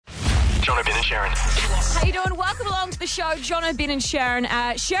Jono, Ben and Sharyn. How you doing? Welcome along to the show, Jono, Ben and Sharyn.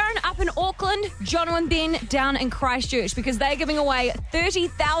 Sharyn up in Auckland, Jono and Ben down in Christchurch because they're giving away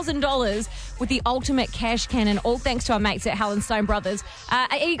 $30,000 with the ultimate cash cannon, all thanks to our mates at Hallenstein Brothers.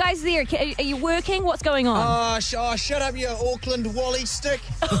 Are you guys there? Are you working? What's going on? Shut up, you Auckland Wally stick.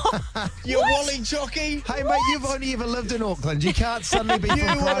 You Wally jockey. Hey, mate, you've only ever lived in Auckland. You can't suddenly be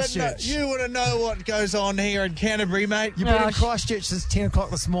from Christchurch. You want to know what goes on here in Canterbury, mate? You've been in Christchurch since 10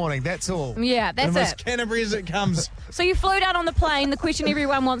 o'clock this morning. That's all. Yeah, that's as it. Canterbury as it comes. So you flew down on the plane. The question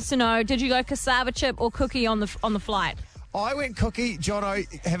everyone wants to know, did you go cassava chip or cookie on the flight? I went cookie. Jono,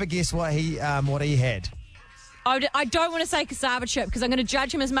 have a guess what he had. I don't want to say cassava chip because I'm going to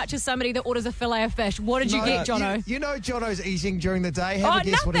judge him as much as somebody that orders a fillet of fish. What did you get, Jono? You know Jono's eating during the day. Have a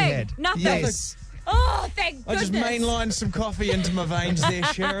guess what he had. Nothing. Yes. Oh, thank goodness. I just mainlined some coffee into my veins there,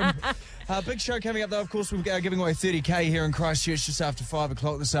 Sharyn. Big show coming up, though. Of course, we're giving away $30,000 here in Christchurch just after 5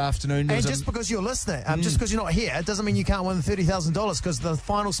 o'clock this afternoon. And just because you're listening, just because you're not here, it doesn't mean you can't win the $30,000 because the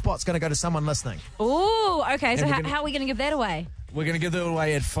final spot's going to go to someone listening. Oh, okay. So how are we going to give that away? We're going to give that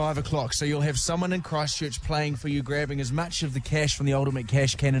away at 5 o'clock. So you'll have someone in Christchurch playing for you, grabbing as much of the cash from the ultimate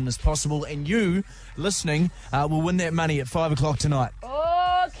cash cannon as possible. And you, listening, will win that money at 5 o'clock tonight.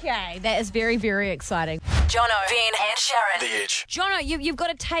 Okay, that is very, very exciting. Jono, Ben and Sharyn. The Edge. Jono, you've got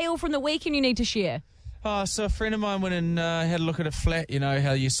a tale from the weekend you need to share. So a friend of mine went and had a look at a flat. You know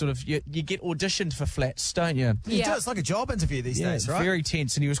how you you get auditioned for flats, don't you? You do. It's like a job interview these days, right? Very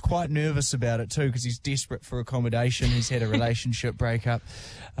tense, and he was quite nervous about it too because he's desperate for accommodation. He's had a relationship breakup.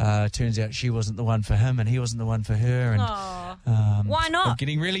 Turns out she wasn't the one for him, and he wasn't the one for her. And why not? I'm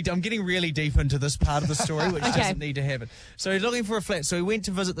getting really deep into this part of the story, which doesn't need to happen. So he's looking for a flat. So he went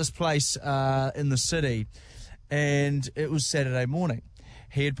to visit this place in the city, and it was Saturday morning.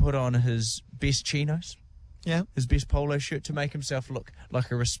 He had put on his best chinos, his best polo shirt to make himself look like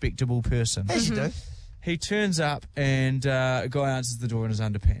a respectable person. As you do. He turns up and a guy answers the door in his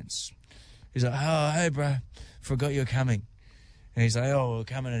underpants. He's like, "Oh, hey, bro, forgot you're coming." And he's like, "Oh, we'll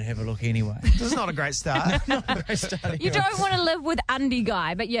come in and have a look anyway." This is not a great start. Not a great start. You don't want to live with undie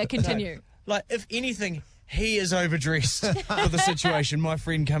guy, but yeah, continue. No. Like, if anything, he is overdressed for the situation, my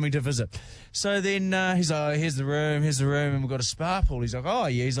friend coming to visit. So then he's like, "Oh, here's the room, and we've got a spa pool." He's like, "Oh,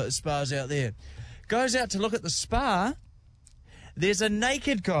 yeah." He's like, "The spa's out there." Goes out to look at the spa. There's a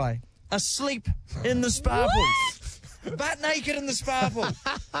naked guy asleep in the spa pool. Butt naked in the spa pool.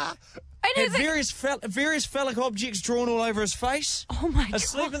 Had various phallic objects drawn all over his face. Oh, my God.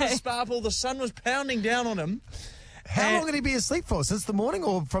 Asleep in the spa pool. The sun was pounding down on him. How long did he be asleep for? Since the morning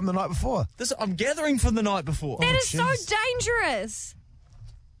or from the night before? I'm gathering from the night before. That is so dangerous.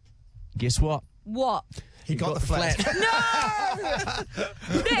 Guess what? What? He got the flat. No!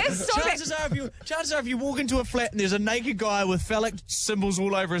 That is so Chances are if you walk into a flat and there's a naked guy with phallic symbols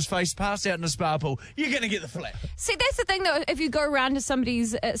all over his face passed out in a spa pool, you're going to get the flat. See, that's the thing, though. If you go around to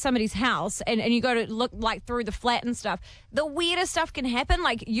somebody's house and you go to look like through the flat and stuff, the weirdest stuff can happen.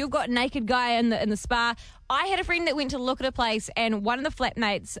 Like, you've got a naked guy in the spa. I had a friend that went to look at a place and one of the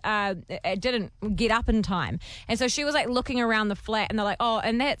flatmates didn't get up in time. And so she was like looking around the flat and they're like, "Oh,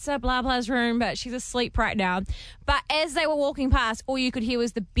 and that's blah blah's room, but she's asleep right now." But as they were walking past, all you could hear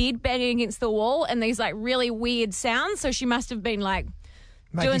was the bed banging against the wall and these like really weird sounds. So she must have been like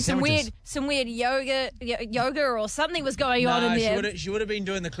doing some weird yoga or something was going on in there. She would have been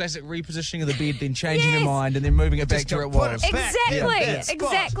doing the classic repositioning of the bed, then changing her mind, and then moving it back to where it was.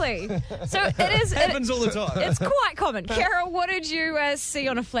 Exactly. So it is happens all the time. It's quite common. Carol, what did you see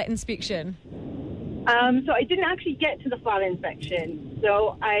on a flat inspection? So I didn't actually get to the flat inspection.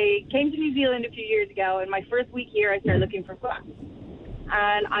 So I came to New Zealand a few years ago, and my first week here, I started looking for flats.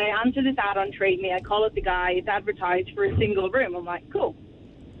 And I answer this ad on Trade Me. I call up the guy. It's advertised for a single room. I'm like, cool.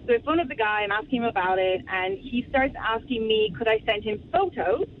 So I phone up the guy. I'm asking him about it, and he starts asking me, could I send him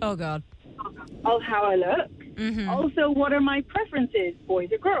photos? Oh, God. Of how I look. Mm-hmm. Also, what are my preferences,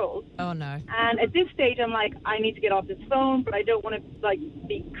 boys or girls? Oh, no. And at this stage, I'm like, I need to get off this phone, but I don't want to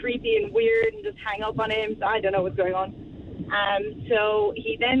be creepy and weird and just hang up on him. So I don't know what's going on. So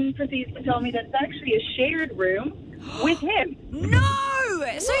he then proceeds to tell me that it's actually a shared room with him. No!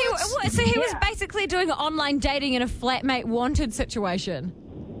 So he was basically doing online dating in a flatmate wanted situation.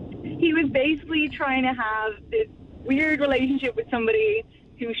 He was basically trying to have this weird relationship with somebody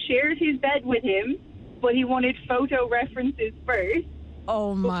who shared his bed with him, but he wanted photo references first.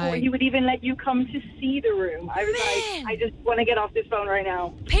 Oh, my. Before he would even let you come to see the room. I was like, I just want to get off this phone right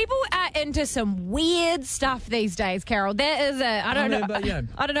now. People are into some weird stuff these days, Carol. That is I don't know. But, yeah,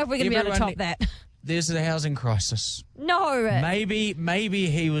 I don't know if we're going to be able to top that. There's a housing crisis. No. Maybe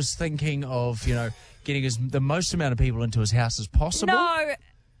he was thinking of, getting the most amount of people into his house as possible. No.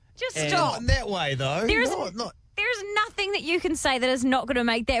 Just And- stop. Not in that way, though. There's Not. there's nothing that you can say that is not going to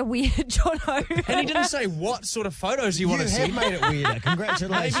make that weird, Jono. And he didn't say what sort of photos he wanted You to have see. made it weirder.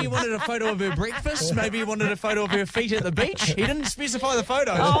 Congratulations. Maybe he wanted a photo of her breakfast. Maybe he wanted a photo of her feet at the beach. He didn't specify the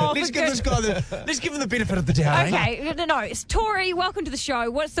photos. Oh, let's for give this guy let's give him the benefit of the doubt. eh? Okay, no. It's Tori, welcome to the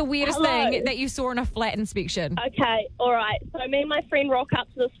show. What's the weirdest Hello. thing that you saw in a flat inspection? Okay, all right. So me and my friend rock up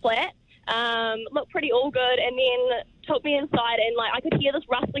to this flat, looked pretty all good, and then took me inside, and like I could hear this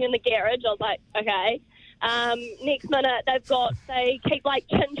rustling in the garage. I was like, okay. Next minute, they keep like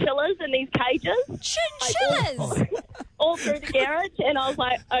chinchillas in these cages. Chinchillas! All through the garage, and I was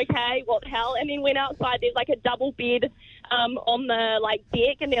like, okay, what the hell? And then went outside, there's like a double bed on the like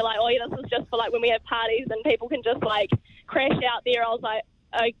deck, and they're like, oh yeah, this is just for like when we have parties and people can just like crash out there. I was like,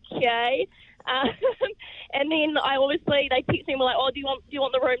 okay. And then they text me like, oh, do you want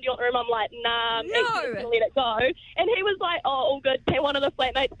the room? I'm like, nah, No. let it go. And he was like, oh, all good. Can one of the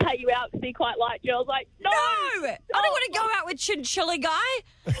flatmates take you out because he quite liked you? I was like, no, I don't want to go out with Chinchilla Guy.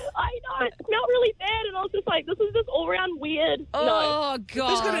 I know, it smelled really bad, and I was just like, this is just all around weird. No. Oh, God.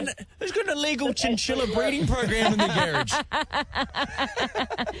 Who's got an illegal chinchilla breeding program in the garage?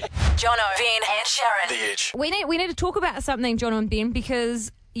 Jono, Ben, and Sharyn. The Edge. We need to talk about something, Jono and Ben,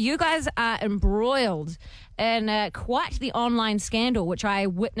 because you guys are embroiled in quite the online scandal, which I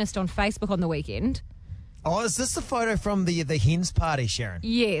witnessed on Facebook on the weekend. Oh, is this the photo from the hens party, Sharyn?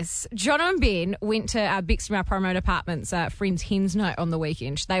 Yes. Jono and Ben went to Bex from our promo department's friend's hens night on the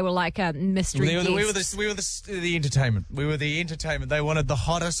weekend. They were like a mystery guests. We were the entertainment. We were the entertainment. They wanted the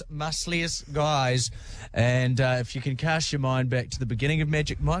hottest, muscliest guys. And if you can cast your mind back to the beginning of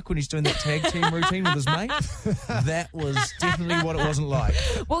Magic Mike when he's doing that tag team routine with his mate, that was definitely what it wasn't like.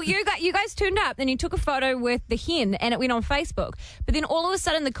 Well, you guys turned up and you took a photo with the hen and it went on Facebook. But then all of a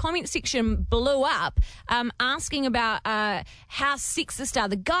sudden the comment section blew up asking about how sexist are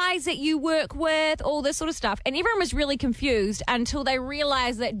the guys that you work with, all this sort of stuff. And everyone was really confused until they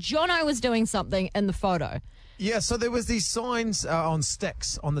realised that Jono was doing something in the photo. Yeah, so there was these signs on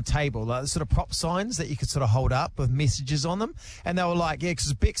sticks on the table, like sort of prop signs that you could sort of hold up with messages on them. And they were like, yeah,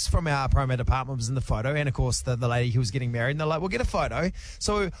 because Bex from our promo department was in the photo, and of course the lady who was getting married. And they're like, we'll get a photo.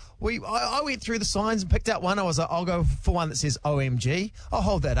 So I went through the signs and picked out one. I was like, I'll go for one that says OMG. I'll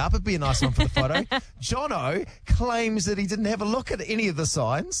hold that up. It'd be a nice one for the photo. Jono claims that he didn't have a look at any of the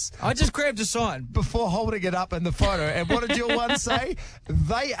signs I just grabbed a sign. before holding it up in the photo. And what did your one say?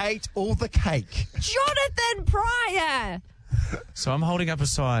 They ate all the cake. Jonathan Pryor! So I'm holding up a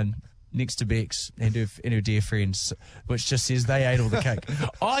sign next to Bex and her dear friends, which just says they ate all the cake.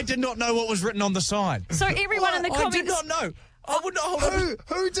 I did not know what was written on the sign. So everyone in the comments... I did not know. I would not hold up. Who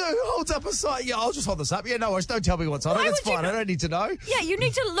holds up a sign? Yeah, I'll just hold this up. Yeah, no worries. Don't tell me what's on it. Why It's would you fine. I don't need to know. Yeah, you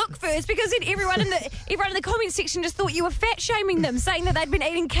need to look first because then everyone in the comment section just thought you were fat shaming them, saying that they'd been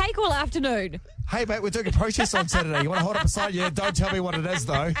eating cake all afternoon. Hey, mate, we're doing a protest on Saturday. You want to hold up a sign? Yeah, don't tell me what it is,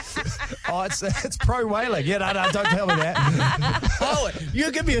 though. Oh, it's pro-whaling. Yeah, no, don't tell me that. Oh,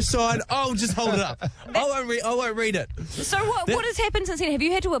 you give me a sign, I'll just hold it up. I won't read it. So what has happened since then? Have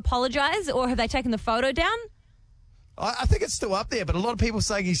you had to apologise or have they taken the photo down? I think it's still up there, but a lot of people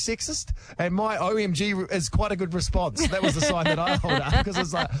saying he's sexist, and my OMG is quite a good response. That was the sign that I hold up, because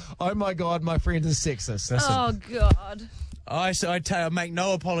it's like, oh my God, my friend is sexist. Oh, God. I make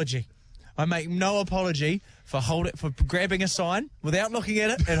no apology. I make no apology for grabbing a sign without looking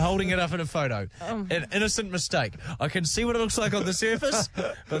at it and holding it up in a photo. An innocent mistake. I can see what it looks like on the surface,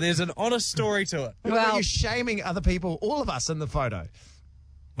 but there's an honest story to it. Well, you're shaming other people, all of us in the photo.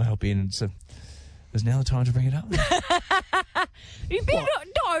 Well, Ben, is now the time to bring it up? You better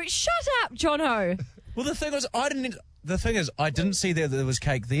no, shut up, Jono. Well, the thing is, I didn't see that there was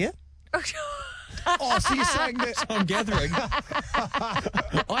cake there. Oh, so you're saying that... So I'm gathering.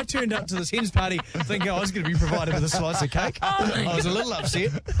 I turned up to this hens party thinking I was going to be provided with a slice of cake. I was a little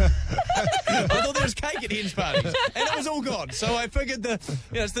upset. I thought there was cake at hens parties, and it was all gone. So I figured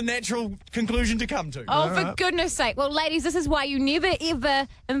it's the natural conclusion to come to. Oh, for goodness sake. Well, ladies, this is why you never, ever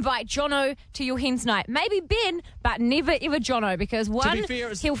invite Jono to your hens night. Maybe Ben, but never, ever Jono, because one,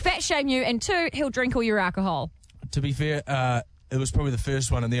 he'll fat shame you, and two, he'll drink all your alcohol. To be fair, it was probably the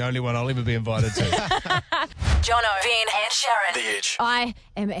first one and the only one I'll ever be invited to. Jono, Ben, and Sharyn. The Edge. I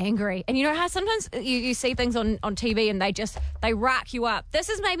am angry. And you know how sometimes you see things on TV and they rack you up. This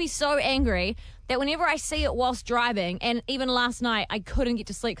has made me so angry that whenever I see it whilst driving, and even last night I couldn't get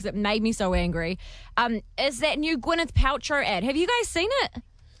to sleep because it made me so angry, is that new Gwyneth Paltrow ad. Have you guys seen it?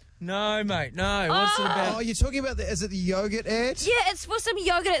 No, mate, no. What's it about? Oh, you're talking about is it the yogurt ad? Yeah, it's for some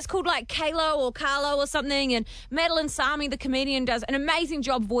yogurt. It's called like Kalo or Carlo or something. And Madeline Sami, the comedian, does an amazing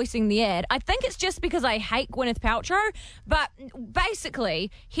job voicing the ad. I think it's just because I hate Gwyneth Paltrow. But basically,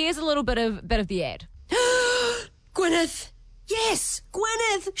 here's a little bit of the ad. Gwyneth! Yes,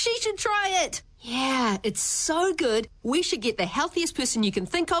 Gwyneth! She should try it! Yeah, it's so good. We should get the healthiest person you can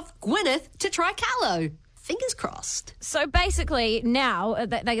think of, Gwyneth, to try Carlo. Fingers crossed. So basically, now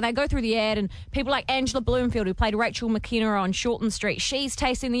they go through the ad, and people like Angela Bloomfield, who played Rachel McKenna on Shorten Street, she's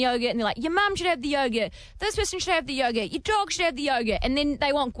tasting the yogurt, and they're like, your mum should have the yogurt, this person should have the yogurt, your dog should have the yogurt, and then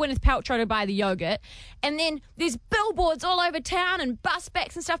they want Gwyneth Paltrow to buy the yogurt, and then there's billboards all over town and bus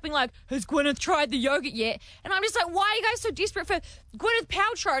backs and stuff being like, has Gwyneth tried the yogurt yet? And I'm just like, why are you guys so desperate for Gwyneth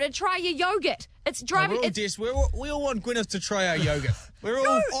Paltrow to try your yogurt? It's driving... We all want Gwyneth to try our yogurt. We're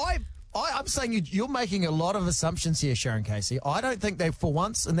all... I'm saying you're making a lot of assumptions here, Sharon Casey. I don't think they, for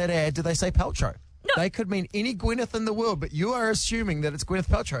once in that ad, did they say Paltrow. No. They could mean any Gwyneth in the world, but you are assuming that it's Gwyneth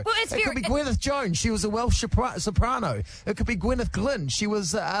Paltrow. Well, it could be Gwyneth Jones. She was a Welsh soprano. It could be Gwyneth Glynn. She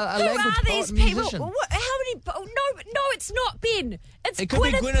was a language poet and musician. How many... No, it's not, Ben. It's It could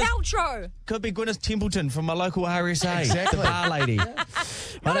be Gwyneth Paltrow. Could be Gwyneth Templeton from my local RSA. Exactly. The bar lady.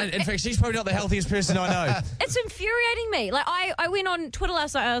 In fact, she's probably not the healthiest person I know. It's infuriating me. Like I went on Twitter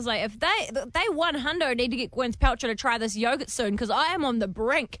last night. I was like, if they won hundo, need to get Gwyneth Paltrow to try this yogurt soon, because I am on the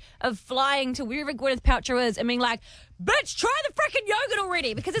brink of flying to wherever Gwyneth Paltrow is and being like, bitch, try the freaking yogurt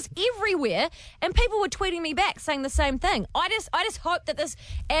already, because it's everywhere. And people were tweeting me back saying the same thing. I just hope that this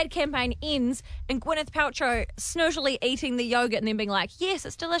ad campaign ends and Gwyneth Paltrow snoozily eating the yogurt and then being like, yes,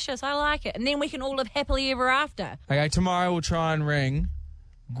 it's delicious, I like it. And then we can all live happily ever after. Okay, tomorrow we'll try and ring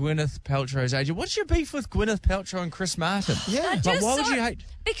Gwyneth Paltrow's agent. What's your beef with Gwyneth Paltrow and Chris Martin? Yeah. Like, why would you hate...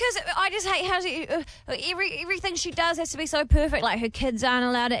 Because I just hate how everything she does has to be so perfect. Like her kids aren't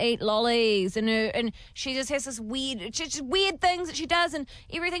allowed to eat lollies, and she just has this just weird things that she does, and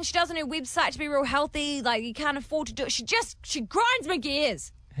everything she does on her website to be real healthy. Like you can't afford to do it. She grinds my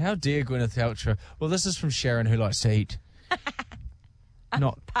gears. How dare Gwyneth Paltrow? Well, this is from Sharyn, who likes to eat.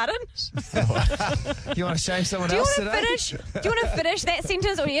 Not. Pardon? You want to shame someone Do you else want to today? finish? Do you want to finish that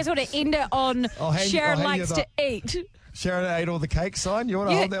sentence, or do you just want to end it on Sharyn likes to eat? Sharon ate all the cake sign. You want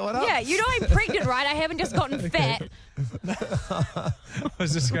to hold that one up? Yeah, you know I'm pregnant, right? I haven't just gotten fat.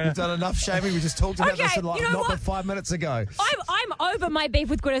 You've done enough shaming. We just talked about this in not but 5 minutes ago. I'm over my beef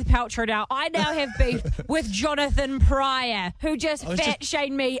with Gwyneth Paltrow now. I now have beef with Jonathan Pryor, who just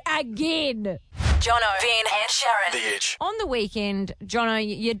shamed me again. Jono, Vin, and Sharyn. The Edge. On the weekend, Jono,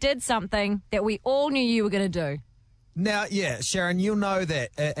 you did something that we all knew you were going to do. Now, yeah, Sharyn, you'll know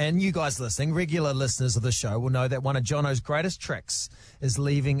that, and you guys listening, regular listeners of the show will know that one of Jono's greatest tricks is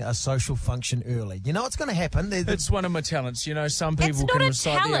leaving a social function early. You know what's going to happen? It's one of my talents. You know, some people can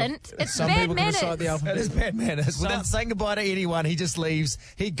recite talent. It's some bad people manners. can recite the alphabet. It is bad manners. Without saying goodbye to anyone, he just leaves.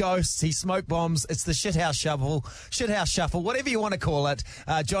 He ghosts. He smoke bombs. It's the shithouse shuffle, whatever you want to call it.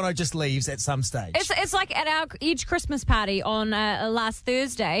 Jono just leaves at some stage. It's like at our Edge Christmas party on last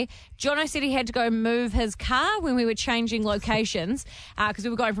Thursday. Jono said he had to go move his car when we were changing locations because we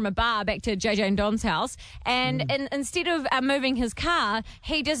were going from a bar back to JJ and Don's house. And instead of moving his car,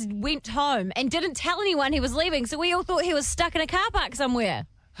 he just went home and didn't tell anyone he was leaving. So we all thought he was stuck in a car park somewhere.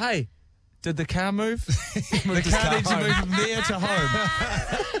 Hey, did the car move? The car needs to move from there to home.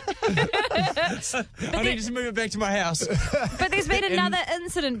 I need to move it back to my house. But there's been another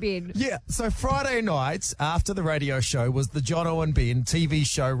incident, Ben. Yeah, so Friday night after the radio show was the Jono and Ben TV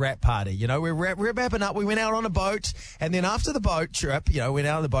show wrap party. You know, we're wrapping up. We went out on a boat, and then after the boat trip, you know, went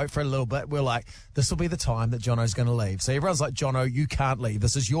out on the boat for a little bit. We're like, this will be the time that Jono's going to leave. So everyone's like, Jono, you can't leave.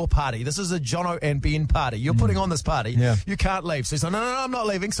 This is your party. This is a Jono and Ben party. You're putting on this party. Yeah. You can't leave. So he's like, no, I'm not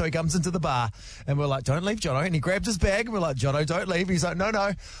leaving. So he comes into the bar, and we're like, don't leave, Jono. And he grabbed his bag, and we're like, Jono, don't leave. He's like, no,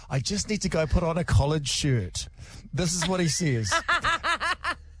 I just need to go put on a collared shirt. This is what he says.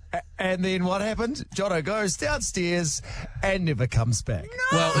 And then what happened? Jono goes downstairs and never comes back.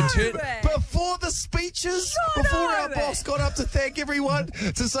 No! Well, Before the speeches, before our boss got up to thank everyone,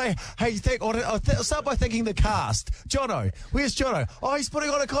 to say, hey, I'll start by thanking the cast. Jono, where's Jono? Oh, he's putting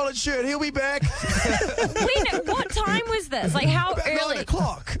on a collared shirt. He'll be back. What time was this? Like, how About early? 9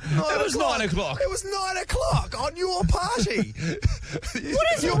 o'clock. It was 9 o'clock. It was 9 o'clock on your party. What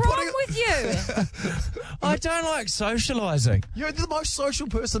is wrong with you? I don't like socialising. You're the most social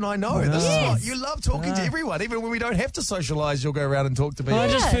person I know. This is what, you love talking to everyone. Even when we don't have to socialise, you'll go around and talk to people. I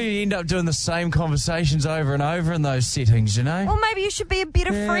just feel you end up doing the same conversations over and over in those settings, you know? Well, maybe you should be a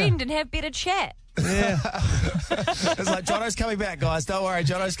better friend and have better chat. Yeah. It's like, Jono's coming back, guys. Don't worry,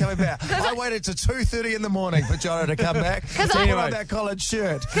 Jono's coming back. I waited to 2:30 in the morning for Jono to come back. Because I on that collared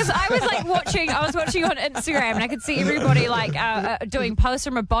shirt. Because I was like watching on Instagram and I could see everybody like doing posts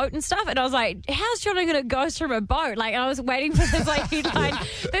from a boat and stuff. And I was like, how's Jono going to ghost from a boat? Like, I was waiting for this like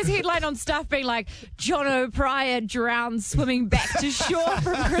headline on stuff being like, Jono Pryor drowned swimming back to shore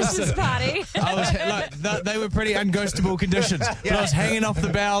from Christmas party. They were pretty unghostable conditions. But I was hanging off the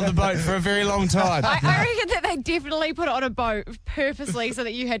bow of the boat for a very long time. I reckon that they definitely put it on a boat purposely so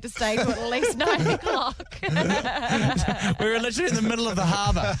that you had to stay till at least 9 o'clock. We were literally in the middle of the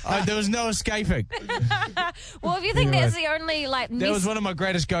harbour. There was no escaping. Well, if you think that's the only that was one of my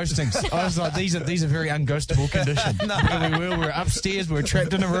greatest ghostings. I was like, these are very unghostable conditions. We were upstairs. We were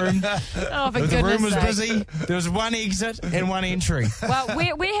trapped in a room. Oh, for goodness the room was sake. busy. There was one exit and one entry. Well,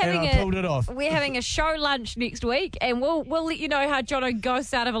 we're having and I pulled it off. We're having a show lunch next week, and we'll let you know how Jono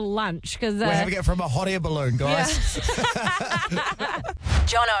ghosts out of a lunch because we're having it from a hot air balloon, guys.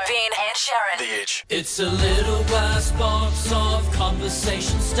 Jono, Vin, and Sharyn. The Edge. It's a little glass box of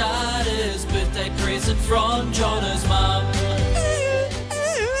conversation starters. Birthday present from Jono's mum.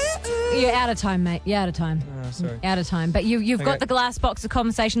 You're out of time, mate. You're out of time. Sorry. Out of time. But you've got the glass box of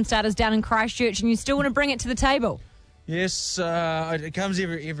conversation starters down in Christchurch, and you still want to bring it to the table. Yes, it comes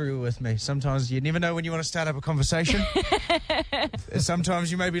everywhere with me. Sometimes you never know when you want to start up a conversation. Sometimes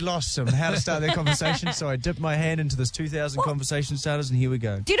you may be lost on how to start that conversation. So I dipped my hand into this 2,000 conversation starters, and here we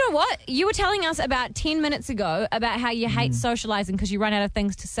go. Do you know what? You were telling us about 10 minutes ago about how you hate socialising because you run out of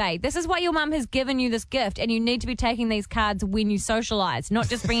things to say. This is why your mum has given you this gift, and you need to be taking these cards when you socialise, not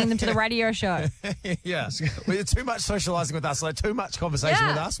just bringing them to the radio show. Yeah. Well, too much socialising with us, like too much conversation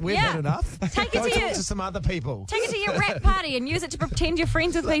with us. We've had enough. Take it talk to some other people. Take it to your rap party and use it to pretend you're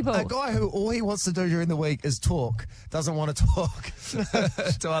friends with people. A guy who all he wants to do during the week is talk, doesn't want to talk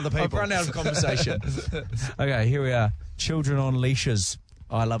to other people. I've run out of conversation. Okay, here we are. Children on leashes.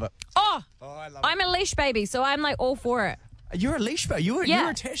 I love it. Oh, I love I'm a leash baby, so I'm like all for it. You're a leash baby. You were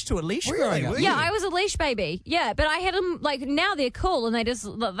attached to a leash growing up. Yeah, I was a leash baby. Yeah, but I had them, like, now they're cool and they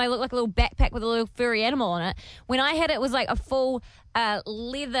look like a little backpack with a little furry animal on it. When I had it was like a full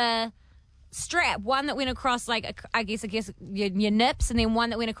leather strap, one that went across, like, I guess your nips, and then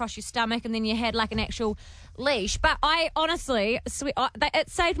one that went across your stomach, and then you had like an actual leash. But I honestly swear, it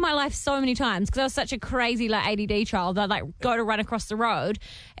saved my life so many times because I was such a crazy like ADD child. I'd like go to run across the road,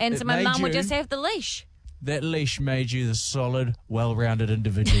 and so my mum would just have the leash. That leash made you the solid, well-rounded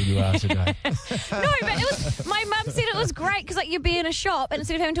individual you are today. No, but it was. My mum said it was great because like you'd be in a shop and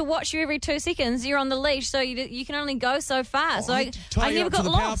instead of having to watch you every 2 seconds, you're on the leash, so you can only go so far. So I never got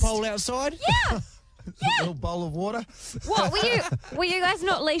lost. Power pole outside. Yeah. A little bowl of water. What were you guys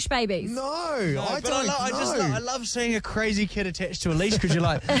not leash babies? No, I don't. I love seeing a crazy kid attached to a leash because you're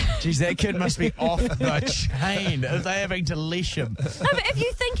like, geez, that kid must be off the chain if they're having to leash him. No, but if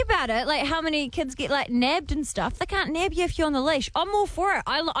you think about it, like how many kids get like nabbed and stuff, they can't nab you if you're on the leash. I'm all for it.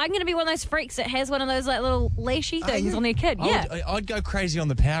 I'm going to be one of those freaks that has one of those like little leashy things on their kid. Yeah, I'd go crazy on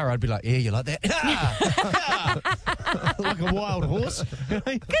the power. I'd be like, yeah, you like that? Like a wild horse.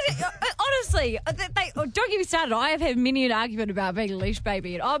 Honestly, don't get me started. I have had many an argument about being a leash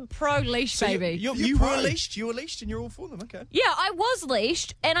baby, and I'm pro leash baby. You were leashed. You were leashed, and you're all for them. Okay. Yeah, I was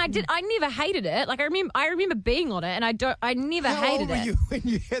leashed, and I never hated it. Like I remember being on it, and I never hated it. How old were you when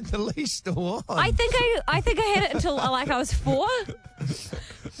you had the leash still on? I think I had it until like I was 4.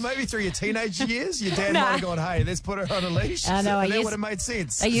 Maybe through your teenage years, your dad might have gone, "Hey, let's put her on a leash." I know. That would have made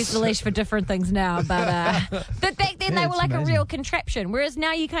sense. I use the leash for different things now, but back then they were like a real contraption. Whereas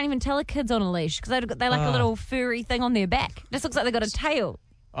now you can't even tell a kid's on a leash because they like a little furry thing on their back. It just looks like they got a tail.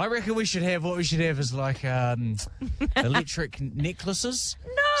 I reckon what we should have is like electric necklaces.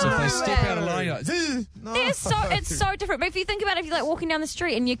 No. So if they step out of line, you're like, it's so different. But if you think about it, if you're like walking down the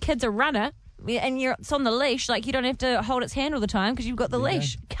street and your kid's a runner and it's on the leash, like you don't have to hold its hand all the time because you've got the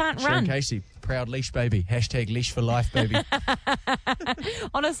leash. Can't run. Sharyn Casey, proud leash baby. #leash for life, baby.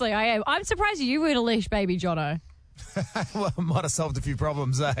 Honestly, I am. I'm surprised you weren't a leash baby, Jono. Well, I might have solved a few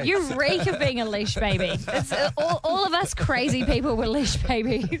problems, eh? You reek of being a leash baby. It's, all of us crazy people were leash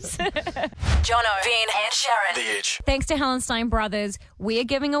babies. Jono, Vin, and Sharyn. The Edge. Thanks to Hallenstein Brothers, we're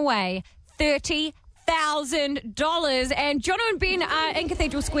giving away $30,000. And Jono and Ben are in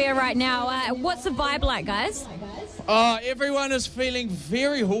Cathedral Square right now. What's the vibe like, guys? Everyone is feeling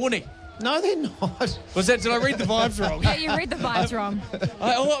very horny. No, they're not. Did I read the vibes wrong? Yeah, you read the vibes wrong.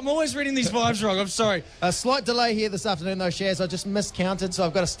 I'm always reading these vibes wrong. I'm sorry. A slight delay here this afternoon, though, Shaz. I just miscounted, so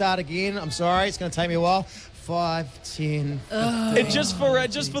I've got to start again. I'm sorry. It's going to take me a while. 5, 10. And just for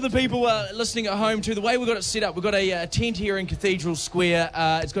the people listening at home too, the way we've got it set up, we've got a tent here in Cathedral Square.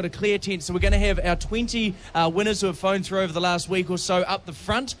 It's got a clear tent, so we're going to have our 20 winners who have phoned through over the last week or so up the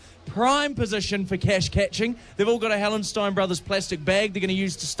front. Prime position for cash catching. They've all got a Hallenstein Brothers plastic bag they're going to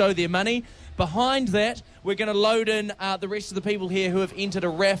use to stow their money. Behind that, we're going to load in the rest of the people here who have entered a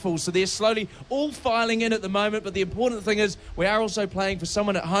raffle. So they're slowly all filing in at the moment. But the important thing is we are also playing for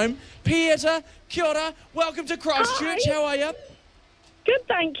someone at home. Pieter, kia ora, welcome to Christchurch. Hi. How are you? Good,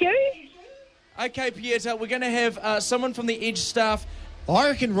 thank you. Okay, Pieter, we're going to have someone from the Edge staff. I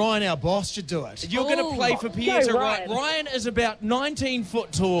reckon Ryan, our boss, should do it. You're going to play for Pieter, Go, right? Ryan. Ryan is about 19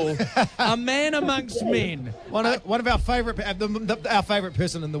 foot tall, a man amongst men. One of our favourite, our favourite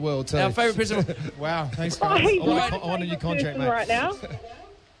person in the world too. Our favourite person. Wow, thanks Oh, guys. he's I my want a new favourite contract, person mate. right now.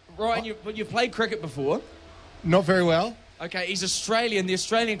 Ryan, you've played cricket before. Not very well. Okay, he's Australian. The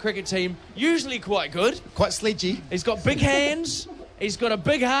Australian cricket team, usually quite good. Quite sledgy. He's got big hands, he's got a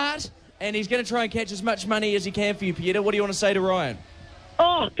big heart, and he's going to try and catch as much money as he can for you, Pieter. What do you want to say to Ryan?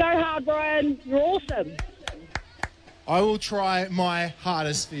 Oh, go hard, Brian. You're awesome. I will try my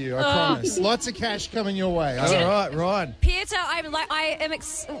hardest for you, I promise. Lots of cash coming your way. All right, Ryan. Pieter, I am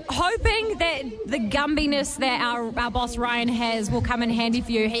hoping that the gumbiness that our boss Ryan has will come in handy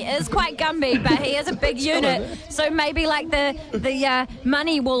for you. He is quite Gumby, but he is a big unit, so maybe like the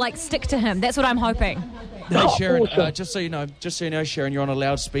money will like stick to him. That's what I'm hoping. Hey, Sharyn, just so you know, Sharyn, you're on a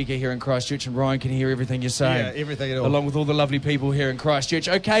loudspeaker here in Christchurch, and Ryan can hear everything you're saying. Yeah, everything at all. Along with all the lovely people here in Christchurch.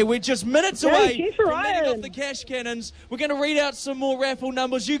 Okay, we're just minutes away cheers from for letting Ryan. off the cash cannons. We're going to read out some more raffle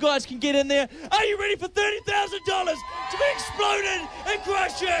numbers. You guys can get in there. Are you ready for $30,000 to be exploded in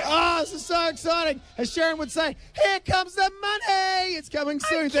Christchurch? Oh, this is so exciting. As Sharyn would say, here comes the money. It's coming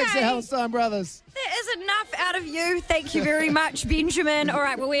soon, thanks to Okay. Hallenstein Brothers. There is enough out of you. Thank you very much, Benjamin. All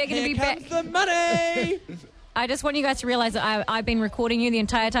right, well, we're going to be Here back. comes the money. I just want you guys to realise that I've been recording you the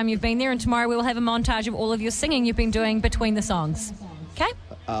entire time you've been there, and tomorrow we will have a montage of all of your singing you've been doing between the songs. Okay?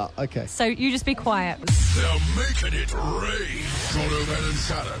 Okay. So you just be quiet. They're making it rain. Jono and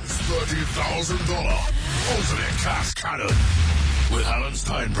Shannon's $30,000 ultimate cash cannon with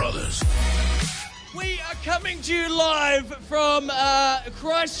Hallenstein Brothers. We are coming to you live from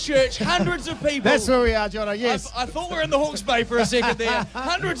Christchurch. Hundreds of people. That's where we are, Jono, yes. I thought we were in the Hawke's Bay for a second there.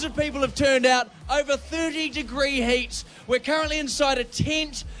 Hundreds of people have turned out, over 30-degree heat. We're currently inside a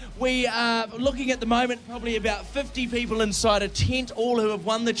tent. We are looking at the moment probably about 50 people inside a tent, all who have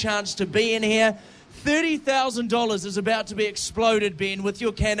won the chance to be in here. $30,000 is about to be exploded, Ben, with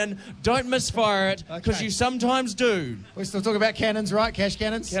your cannon. Don't misfire it, because Okay. you sometimes do. We're still talking about cannons, right? Cash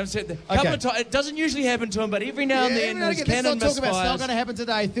cannons? A couple of times. It doesn't usually happen to him, but every now and then his Let's cannon not talk about it. It's not misfires. going to happen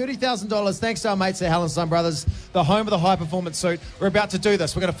today. $30,000 thanks to our mates at Hallenstein Brothers, the home of the high-performance suit. We're about to do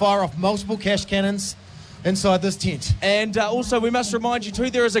this. We're going to fire off multiple cash cannons inside this tent. And also, we must remind you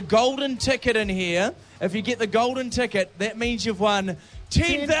too, there is a golden ticket in here. If you get the golden ticket, that means you've won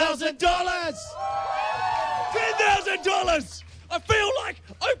 $10,000. $10,000! I feel like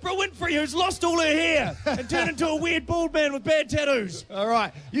Oprah Winfrey, who's lost all her hair and turned into a weird bald man with bad tattoos. All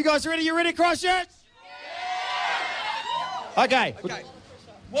right. You guys ready? You ready, Christchurch? Okay. Okay.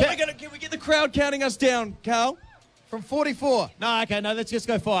 Can we get the crowd counting us down, Carl? From 44. No, okay, no, let's just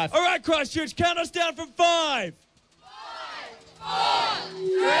go 5. All right, Christchurch, count us down from 5.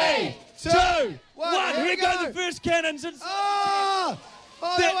 3, 2, 1. Here go the first cannons. It's,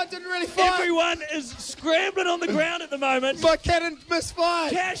 That one didn't really fire. everyone is scrambling on the ground at the moment. My cannon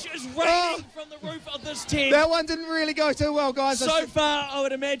misfired. Cash is raining from the roof of this tent. That one didn't really go too well, guys. So far, I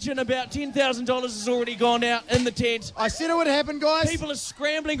would imagine about $10,000 has already gone out in the tent. I said it would happen, guys. People are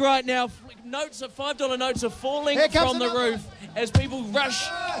scrambling right now. $5 notes are falling Here comes from the another. roof as people rush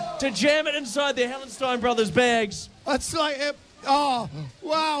to jam it inside their Hallenstein Brothers bags. It's like, oh,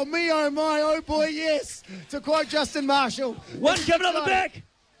 wow, me oh my, oh boy, yes. To quote Justin Marshall. One coming up the back.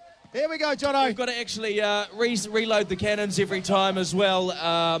 Here we go, Jono. We've got to actually reload the cannons every time as well,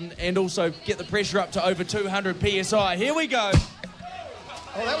 and also get the pressure up to over 200 PSI. Here we go.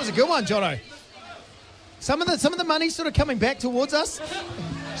 Oh, that was a good one, Jono. Some of the money's sort of coming back towards us.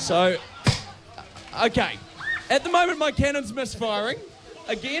 So, okay. At the moment, my cannon's misfiring.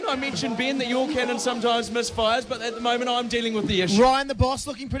 Again, I mentioned, Ben, that your cannon sometimes misfires, but at the moment, I'm dealing with the issue. Ryan, the boss,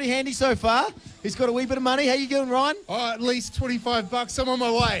 looking pretty handy so far. He's got a wee bit of money. How you doing, Ryan? Oh, at least $25. I'm on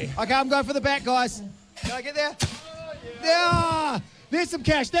my way. Okay, I'm going for the back, guys. Can I get there? Yeah, there's some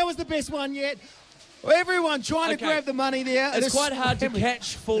cash. That was the best one yet. Everyone trying to Okay. grab the money there. It's quite hard to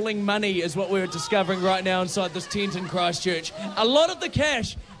catch falling money, is what we're discovering right now inside this tent in Christchurch. A lot of the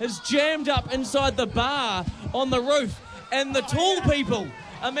cash is jammed up inside the bar on the roof, and the tall people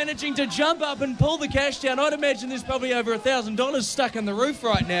are managing to jump up and pull the cash down. I'd imagine there's probably over $1,000 stuck in the roof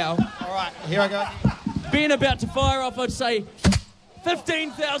right now. All right, here I go. Being about to fire off, I'd say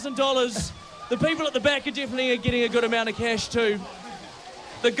 $15,000. The people at the back are definitely getting a good amount of cash too.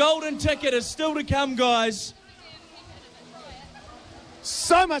 The golden ticket is still to come, guys.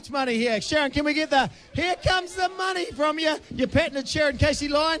 So much money here. Sharyn, can we get the here comes the money from you? Your patented Sharyn Casey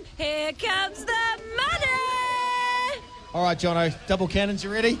line. Here comes the money. All right, Jono, double cannons,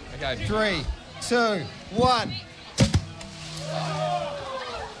 you ready? Okay. 3, 2, 1.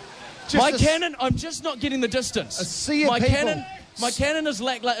 My cannon, I'm just not getting the distance. A sea of people. My cannon is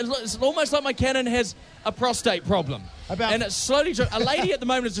it's almost like my cannon has a prostate problem. And it's slowly... A lady at the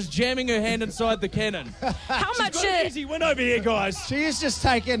moment is just jamming her hand inside the cannon. How much? She's got an easy win over here, guys. She has just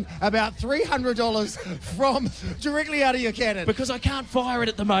taken about $300 from directly out of your cannon. Because I can't fire it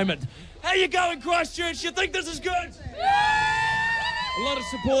at the moment. How you going, Christchurch? You think this is good? A lot of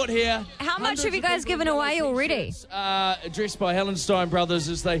support here. How much have you guys given away already? Addressed by Hallenstein Brothers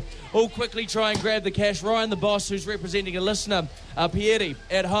as they all quickly try and grab the cash. Ryan, the boss, who's representing a listener, Pieri,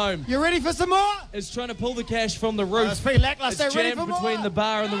 at home. You ready for some more? Is trying to pull the cash from the roof. It's pretty lackluster. It's Ready jammed for more? between the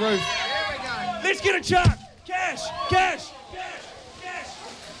bar and the roof. Here we go. Let's get a chunk. Cash, cash, cash, cash.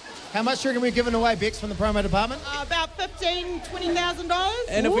 How much do you reckon we're giving away, Bex, from the promo department? About $15,000-$20,000.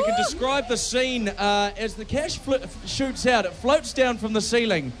 And if we can describe the scene, as the cash shoots out, it floats down from the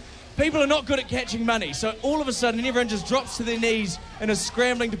ceiling. People are not good at catching money, so all of a sudden everyone just drops to their knees and is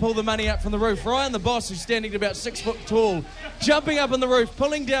scrambling to pull the money up from the roof. Ryan, the boss, who's standing at about 6 foot tall, jumping up on the roof,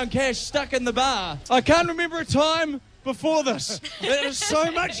 pulling down cash stuck in the bar. I can't remember a time before this. There is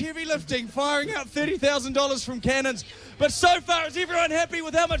so much heavy lifting, firing out $30,000 from cannons. But so far, is everyone happy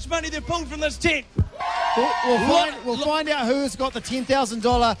with how much money they've pulled from this tent? We'll find out who's got the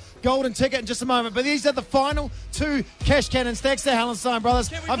 $10,000 golden ticket in just a moment. But these are the final 2 cash cannons. Thanks to Hallenstein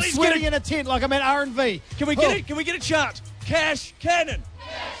Brothers. I'm sweating in a tent like I'm at R&V. Can we get it? Can we get a chart? Cash cannon.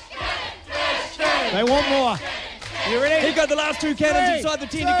 Cash cannon. They want more. You ready? Here go the last 2 cannons inside the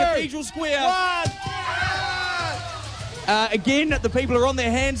tent in Cathedral Square. 1. Again, the people are on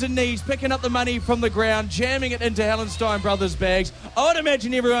their hands and knees, picking up the money from the ground, jamming it into Hallenstein Brothers' bags. I would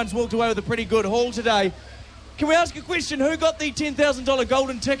imagine everyone's walked away with a pretty good haul today. Can we ask a question? Who got the $10,000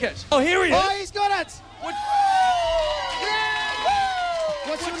 golden ticket? Oh, here he is. Oh, he's got it.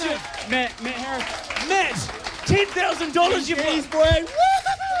 What's your name? Matt Harris. Matt, $10,000 you've got. Boy.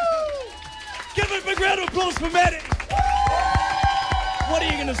 Give a big round of applause for Matt. What are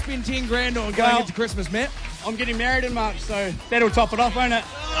you going to spend 10 grand on going into Christmas, Matt? I'm getting married in March, so that'll top it off, won't it?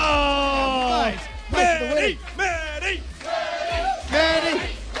 Oh! Matty!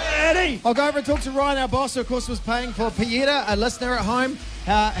 I'll go over and talk to Ryan, our boss, who of course was paying for Pieta, a listener at home.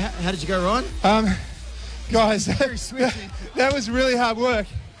 How did you go, Ryan? Guys, that was really hard work.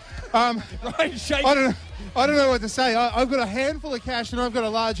 Ryan, shake. I don't know what to say. I've got a handful of cash and I've got a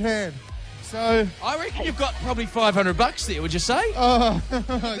large hand. So I reckon you've got probably $500 there, would you say? why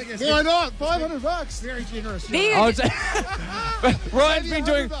not? $500. Very generous.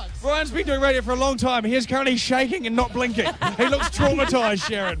 Ryan's been doing radio for a long time. He's currently shaking and not blinking. He looks traumatised,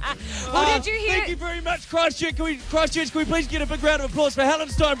 Sharyn. Well, did you hear? Thank you very much, Christchurch. Can we please get a big round of applause for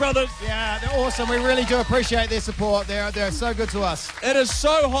Hallenstein Brothers? Yeah, they're awesome. We really do appreciate their support. They're so good to us. It is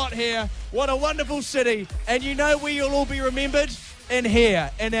so hot here. What a wonderful city. And you know where you'll all be remembered? In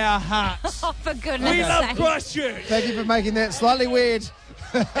here, in our hearts. Oh, for goodness We sake. love Christchurch. Thank you for making that slightly weird.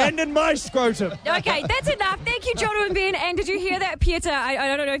 And in my scrotum. Okay, that's enough. Thank you, Jono and Ben. And did you hear that, Pieta?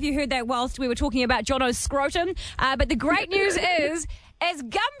 I don't know if you heard that whilst we were talking about Jono's scrotum. But the great news is, as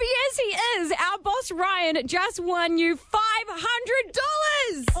Gumby as he is, our boss Ryan just won you $500.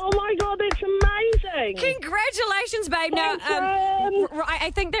 Oh my God, that's amazing. Congratulations, babe. Thanks,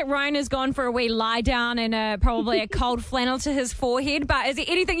 I think that Ryan has gone for a wee lie down and probably a cold flannel to his forehead. But is there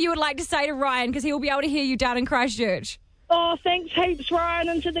anything you would like to say to Ryan? Because he will be able to hear you down in Christchurch. Oh, thanks heaps, Ryan,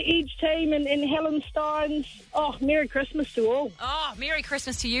 and to the Edge team and Hallensteins. Oh, Merry Christmas to all. Oh, Merry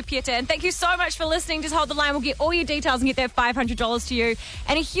Christmas to you, Pieta. And thank you so much for listening. Just hold the line. We'll get all your details and get that $500 to you.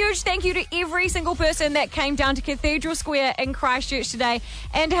 And a huge thank you to every single person that came down to Cathedral Square in Christchurch today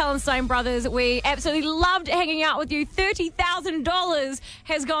and Hallenstein Brothers. We absolutely loved hanging out with you. $30,000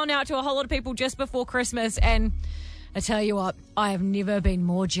 has gone out to a whole lot of people just before Christmas. And I tell you what, I have never been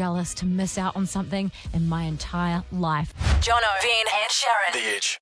more jealous to miss out on something in my entire life. Jono, Ben and Sharyn. The Edge.